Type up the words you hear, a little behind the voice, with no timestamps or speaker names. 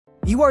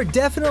You are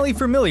definitely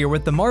familiar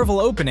with the Marvel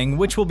opening,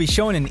 which will be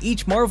shown in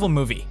each Marvel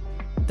movie.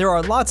 There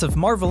are lots of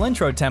Marvel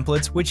intro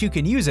templates which you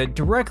can use it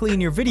directly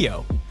in your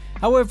video.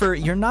 However,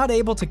 you're not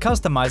able to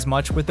customize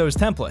much with those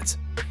templates.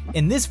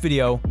 In this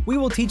video, we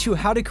will teach you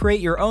how to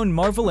create your own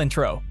Marvel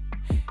intro.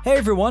 Hey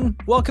everyone,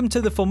 welcome to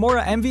the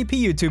Filmora MVP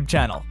YouTube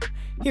channel.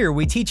 Here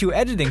we teach you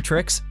editing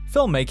tricks,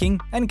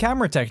 filmmaking, and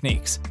camera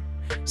techniques.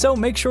 So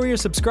make sure you're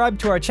subscribed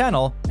to our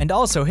channel and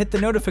also hit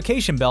the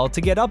notification bell to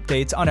get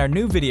updates on our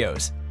new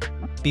videos.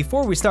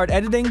 Before we start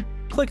editing,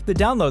 click the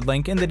download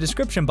link in the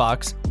description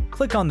box,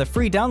 click on the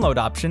free download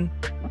option.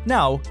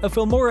 Now, a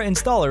Filmora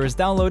installer is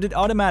downloaded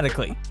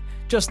automatically.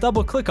 Just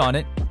double click on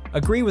it,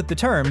 agree with the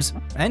terms,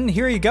 and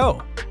here you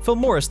go!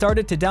 Filmora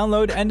started to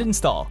download and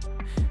install.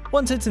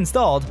 Once it's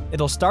installed,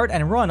 it'll start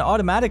and run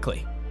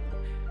automatically.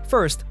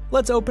 First,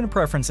 let's open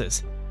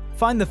Preferences.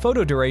 Find the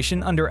photo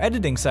duration under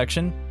Editing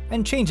section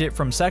and change it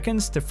from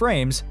seconds to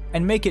frames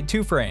and make it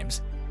 2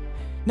 frames.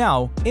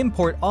 Now,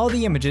 import all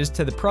the images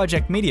to the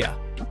project media.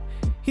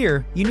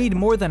 Here, you need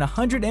more than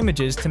 100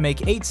 images to make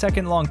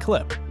 8-second long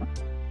clip.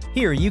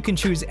 Here, you can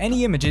choose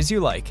any images you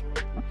like.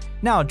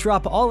 Now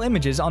drop all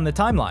images on the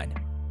timeline.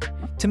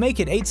 To make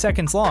it 8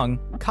 seconds long,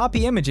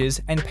 copy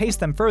images and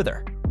paste them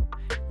further.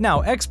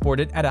 Now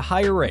export it at a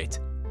higher rate.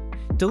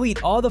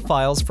 Delete all the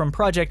files from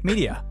project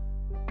media.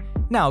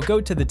 Now go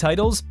to the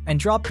titles and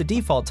drop the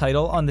default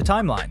title on the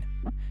timeline.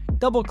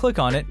 Double-click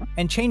on it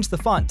and change the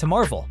font to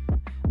Marvel.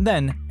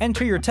 Then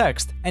enter your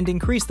text and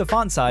increase the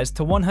font size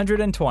to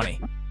 120.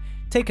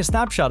 Take a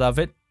snapshot of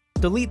it,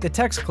 delete the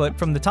text clip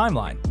from the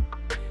timeline.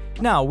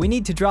 Now we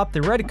need to drop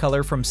the red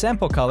color from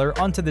sample color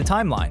onto the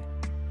timeline.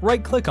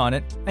 Right-click on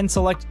it and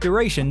select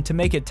duration to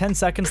make it 10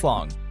 seconds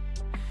long.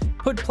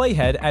 Put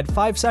playhead at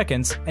 5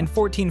 seconds and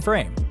 14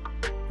 frame.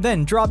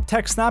 Then drop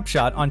text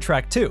snapshot on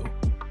track 2.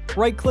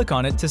 Right-click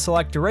on it to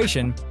select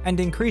duration and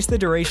increase the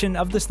duration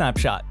of the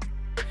snapshot.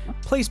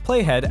 Place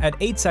playhead at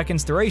 8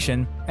 seconds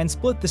duration and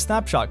split the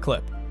snapshot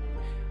clip.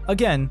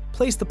 Again,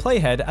 place the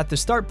playhead at the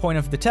start point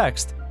of the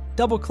text,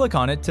 double-click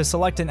on it to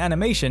select an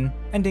animation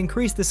and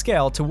increase the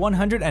scale to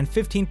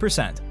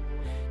 115%.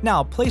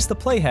 Now place the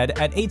playhead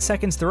at 8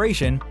 seconds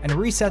duration and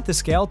reset the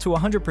scale to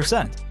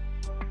 100%.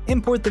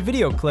 Import the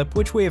video clip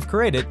which we have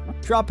created,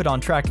 drop it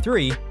on track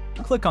 3,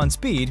 click on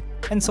Speed,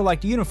 and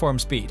select Uniform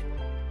Speed.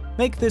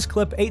 Make this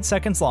clip 8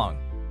 seconds long.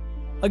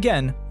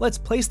 Again, let's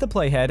place the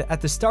playhead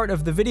at the start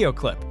of the video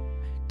clip.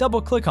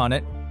 Double-click on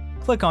it,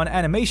 click on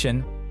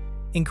Animation,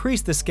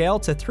 increase the scale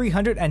to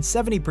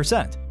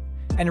 370%,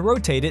 and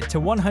rotate it to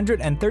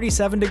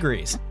 137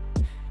 degrees.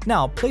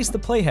 Now place the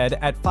playhead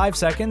at 5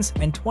 seconds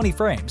and 20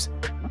 frames.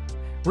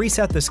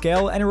 Reset the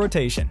scale and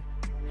rotation.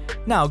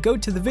 Now go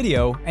to the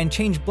video and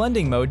change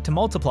blending mode to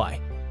multiply.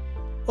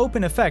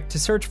 Open Effect to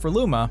search for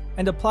Luma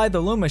and apply the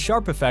Luma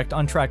Sharp effect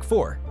on track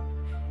 4.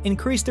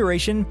 Increase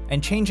duration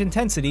and change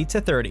intensity to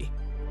 30.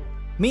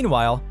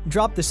 Meanwhile,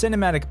 drop the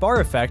cinematic bar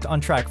effect on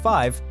track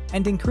 5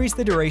 and increase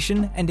the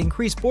duration and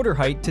increase border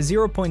height to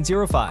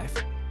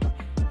 0.05.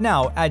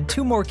 Now add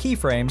 2 more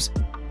keyframes,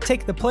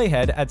 take the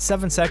playhead at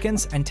 7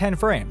 seconds and 10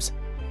 frames.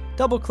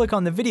 Double-click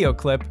on the video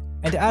clip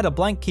and add a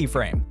blank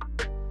keyframe.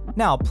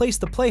 Now place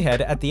the playhead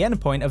at the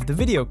endpoint of the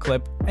video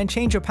clip and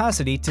change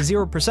opacity to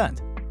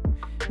 0%.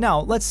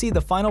 Now let's see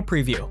the final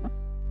preview.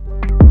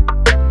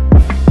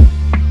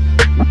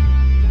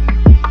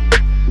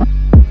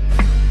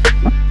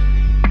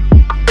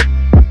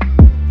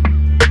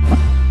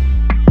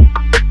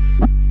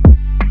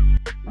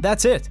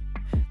 That's it!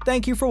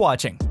 Thank you for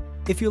watching.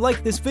 If you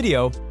like this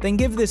video, then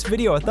give this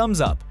video a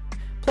thumbs up.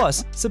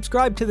 Plus,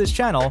 subscribe to this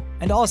channel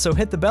and also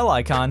hit the bell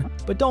icon,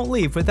 but don't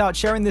leave without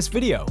sharing this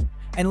video.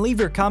 And leave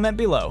your comment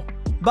below.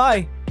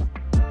 Bye!